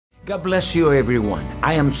God bless you, everyone.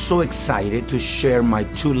 I am so excited to share my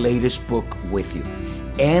two latest books with you.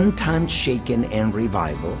 End Time Shaken and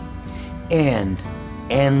Revival and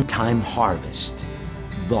End Time Harvest.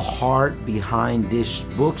 The heart behind these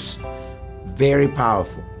books, very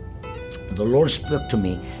powerful. The Lord spoke to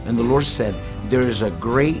me and the Lord said, there is the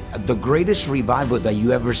greatest revival that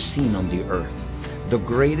you ever seen on the earth. The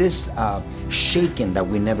greatest shaking that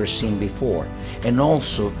we never seen before. And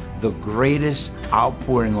also the greatest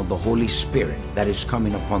outpouring of the Holy Spirit that is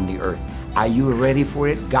coming upon the earth. Are you ready for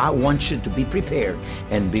it? God wants you to be prepared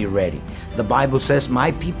and be ready. The Bible says,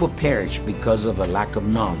 my people perish because of a lack of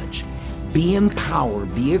knowledge. Be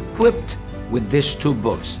empowered, be equipped with these two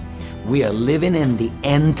books. We are living in the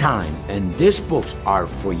end time, and these books are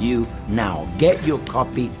for you now. Get your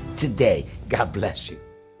copy today. God bless you.